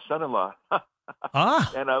actually my son-in-law.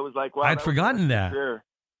 And I was like, wow. I'd forgotten that.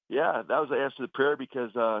 Yeah, that was the answer to the prayer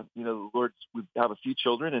because, the Lord, we have a few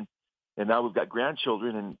children, and now we've got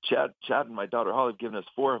grandchildren, and Chad and my daughter Holly have given us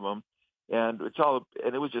 4 of them. And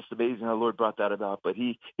it was just amazing how the Lord brought that about. But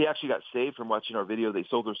he actually got saved from watching our video. They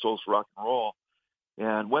sold their souls for rock and roll.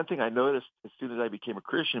 And one thing I noticed as soon as I became a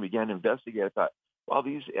Christian and began to investigate, I thought, wow,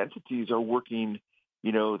 these entities are working,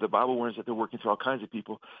 the Bible warns that they're working through all kinds of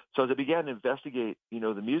people. So as I began to investigate,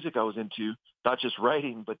 the music I was into, not just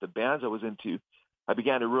writing, but the bands I was into, I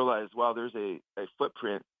began to realize, wow, there's a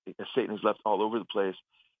footprint that Satan has left all over the place.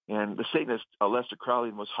 And the Satanist, Lester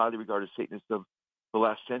Crowley, the most highly regarded Satanist of the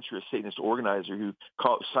last century, a Satanist organizer who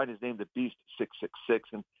signed his name to Beast 666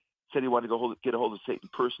 and said he wanted to get a hold of Satan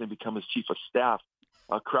personally and become his chief of staff.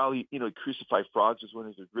 Crowley, he crucified frogs as one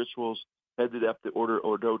of his rituals, headed up the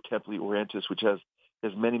Ordo Templi Orientis, which has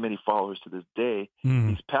many, many followers to this day.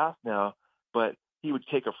 He's passed now, but he would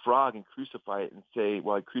take a frog and crucify it and say,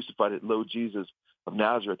 well, I crucified it, Lo Jesus of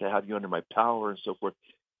Nazareth, I have you under my power, and so forth.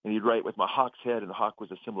 And he'd write, with my hawk's head, and the hawk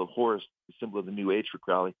was a symbol of Horus, the symbol of the New Age for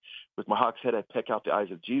Crowley. With my hawk's head, I peck out the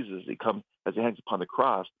eyes of Jesus as he hangs upon the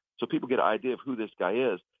cross. So people get an idea of who this guy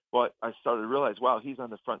is. Well, I started to realize, wow, he's on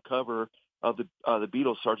the front cover of the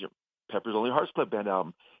Beatles' Sgt. Pepper's Lonely Hearts Club Band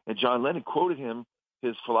album. And John Lennon quoted him,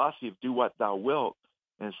 his philosophy of do what thou wilt,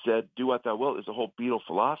 and said, do what thou wilt is the whole Beatle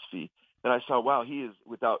philosophy. And I saw, wow, he is,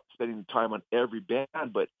 without spending the time on every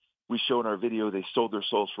band, but we show in our video, they sold their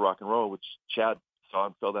souls for rock and roll, which Chad saw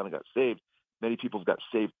and fell down and got saved. Many people have got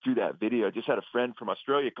saved through that video. I just had a friend from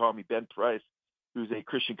Australia call me, Ben Price, who's a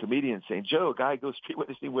Christian comedian, saying, Joe, a guy I go street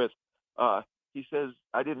witnessing with, he says,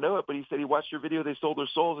 I didn't know it, but he said he watched your video, they sold their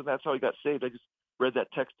souls, and that's how he got saved. I just read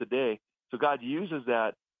that text today. So God uses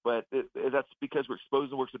that, but that's because we're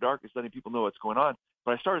exposing the works of darkness, letting people know what's going on.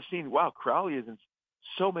 But I started seeing, wow, Crowley is in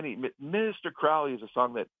so many. Minister Crowley is a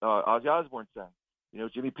song that Ozzy Osbourne sang. You know,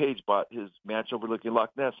 Jimmy Page bought his mansion overlooking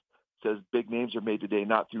Loch Ness, says big names are made today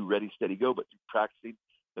not through Ready, Steady, Go, but through practicing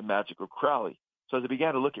the magic of Crowley. So as I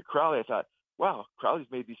began to look at Crowley, I thought, wow, Crowley's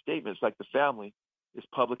made these statements like the family is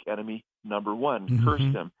public enemy number one. Mm-hmm.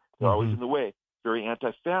 Curse them. They're always in the way. Very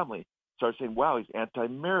anti-family. Started saying, wow, he's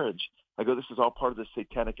anti-marriage. I go, this is all part of the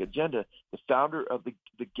satanic agenda. The founder of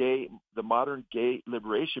the modern gay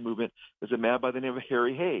liberation movement is a man by the name of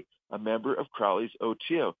Harry Hay, a member of Crowley's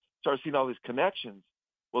OTO. Started seeing all these connections.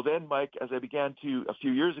 Well, then, Mike, as I began to, a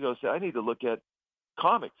few years ago, say, I need to look at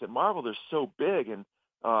comics and Marvel. They're so big. And,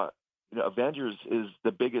 Avengers is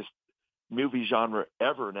the biggest movie genre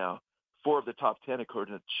ever now. 4 of the top 10,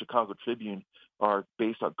 according to the Chicago Tribune, are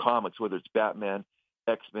based on comics, whether it's Batman,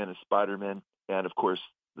 X-Men, and Spider-Man, and, of course,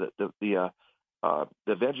 the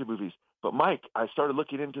Avenger movies. But, Mike, I started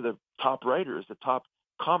looking into the top writers, the top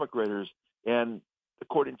comic writers, and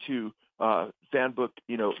according to FanBook,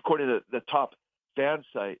 according to the top fan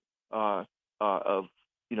site of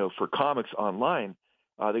for comics online,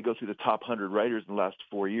 they go through the top 100 writers in the last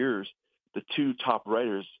 4 years. The 2 top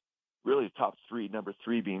writers, really the top 3, number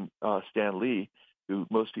 3 being Stan Lee, who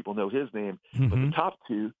most people know his name, but the top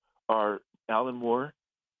 2 are Alan Moore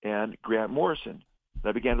and Grant Morrison. And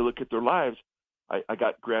I began to look at their lives. I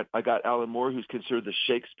got Alan Moore, who's considered the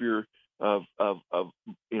Shakespeare of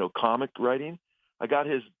comic writing. I got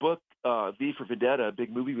his book, V for Vendetta. A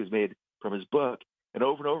big movie was made from his book. And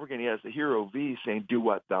over again, he has the hero V saying, do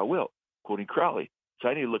what thou wilt, quoting Crowley. So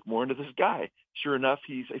I need to look more into this guy. Sure enough,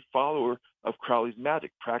 he's a follower of Crowley's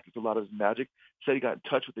magic, practiced a lot of his magic, said he got in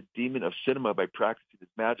touch with the demon of cinema by practicing his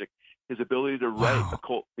magic. His ability to write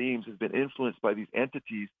occult themes has been influenced by these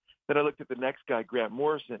entities. Then I looked at the next guy, Grant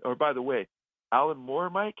Morrison. Or by the way, Alan Moore,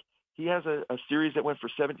 Mike, he has a series that went for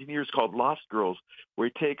 17 years called Lost Girls, where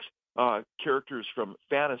he takes characters from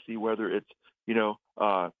fantasy, whether it's,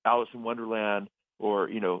 Alice in Wonderland or,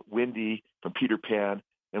 Wendy from Peter Pan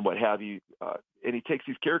and what have you. And he takes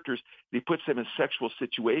these characters, and he puts them in sexual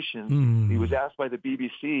situations. He was asked by the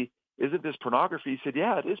BBC, isn't this pornography? He said,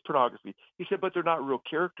 yeah, it is pornography. He said, but they're not real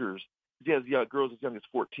characters. He has girls as young as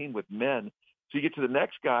 14 with men. So you get to the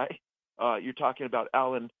next guy, you're talking about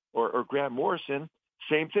Alan or Grant Morrison,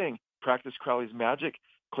 same thing, practice Crowley's magic,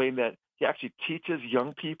 claim that he actually teaches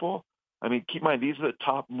young people. I mean, keep in mind, these are the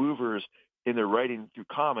top movers in their writing through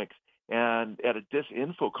comics. And at a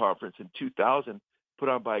Disinfo conference in 2000, put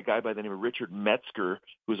on by a guy by the name of Richard Metzger,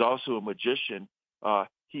 who's also a magician,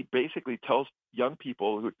 he basically tells young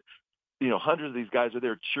people who, hundreds of these guys are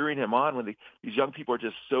there cheering him on when these young people are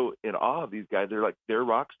just so in awe of these guys. They're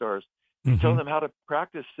rock stars. He's telling them how to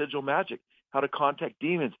practice sigil magic, how to contact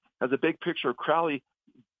demons. Has a big picture of Crowley,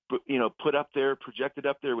 put up there, projected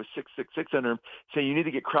up there with 666 under him, saying you need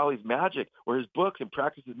to get Crowley's magic or his books and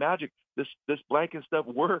practice his magic. This blanket stuff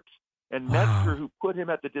works. And Metzger, who put him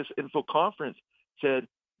at the Disinfo conference, said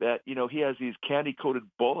that, he has these candy-coated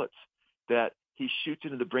bullets that he shoots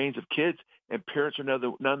into the brains of kids, and parents are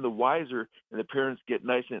none the wiser, and the parents get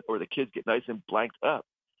or the kids get nice and blanked up.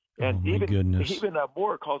 And even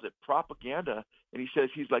Moore calls it propaganda, and he says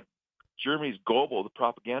he's like Germany's Goebbels, the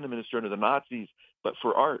propaganda minister under the Nazis, but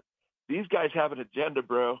for art. These guys have an agenda,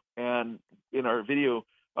 bro. And in our video,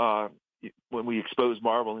 when we expose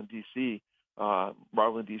Marvel and DC,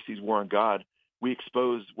 Marvel and DC's War on God, we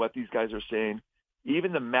expose what these guys are saying.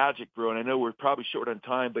 Even the magic, bro, and I know we're probably short on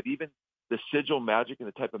time, but even the sigil magic and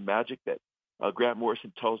the type of magic that Grant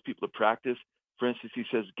Morrison tells people to practice. For instance, he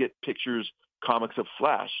says, get pictures, comics of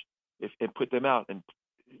Flash, and put them out and,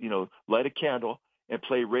 light a candle and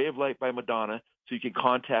play Ray of Light by Madonna so you can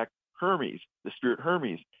contact Hermes, the spirit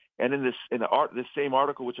Hermes. And in this same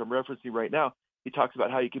article, which I'm referencing right now, he talks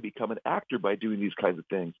about how you can become an actor by doing these kinds of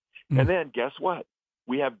things. And then guess what?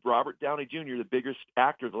 We have Robert Downey Jr., the biggest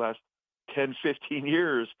actor of the last 10, 15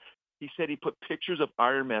 years. He said he put pictures of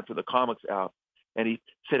Iron Man for the comics out. And he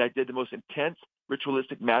said, I did the most intense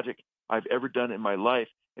ritualistic magic I've ever done in my life.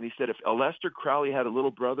 And he said, if Aleister Crowley had a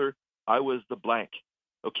little brother, I was the blank.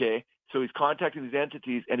 Okay? So he's contacting these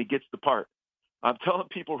entities, and he gets the part. I'm telling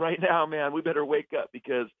people right now, man, we better wake up,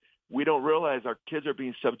 because we don't realize our kids are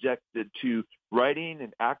being subjected to writing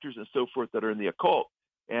and actors and so forth that are in the occult.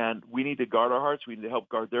 And we need to guard our hearts. We need to help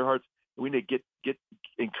guard their hearts. We need to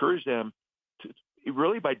encourage them to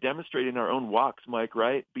really, by demonstrating our own walks, Mike,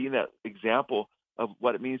 right? Being that example of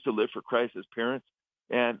what it means to live for Christ as parents,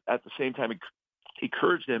 and at the same time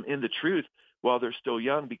encourage them in the truth while they're still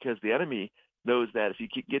young, because the enemy knows that if you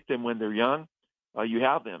get them when they're young, you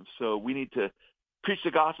have them. So we need to preach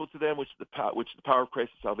the gospel to them, which is the power of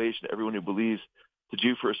Christ's salvation to everyone who believes, the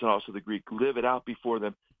Jew first and also the Greek. Live it out before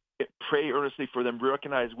them. Pray earnestly for them.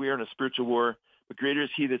 Recognize we are in a spiritual war, but greater is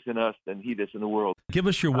he that's in us than he that's in the world. Give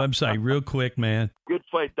us your website real quick, man.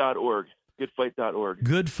 Goodfight.org. Goodfight.org.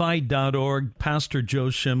 Goodfight.org. Pastor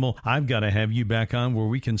Joe Schimmel, I've got to have you back on where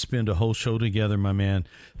we can spend a whole show together, my man.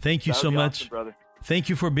 Thank you so much. Awesome, brother. Thank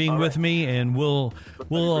you for being with me, and we'll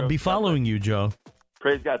be following you, Joe.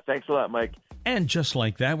 Praise God. Thanks a lot, Mike. And just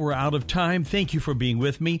like that, we're out of time. Thank you for being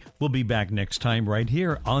with me. We'll be back next time right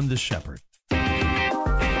here on The Shepherd.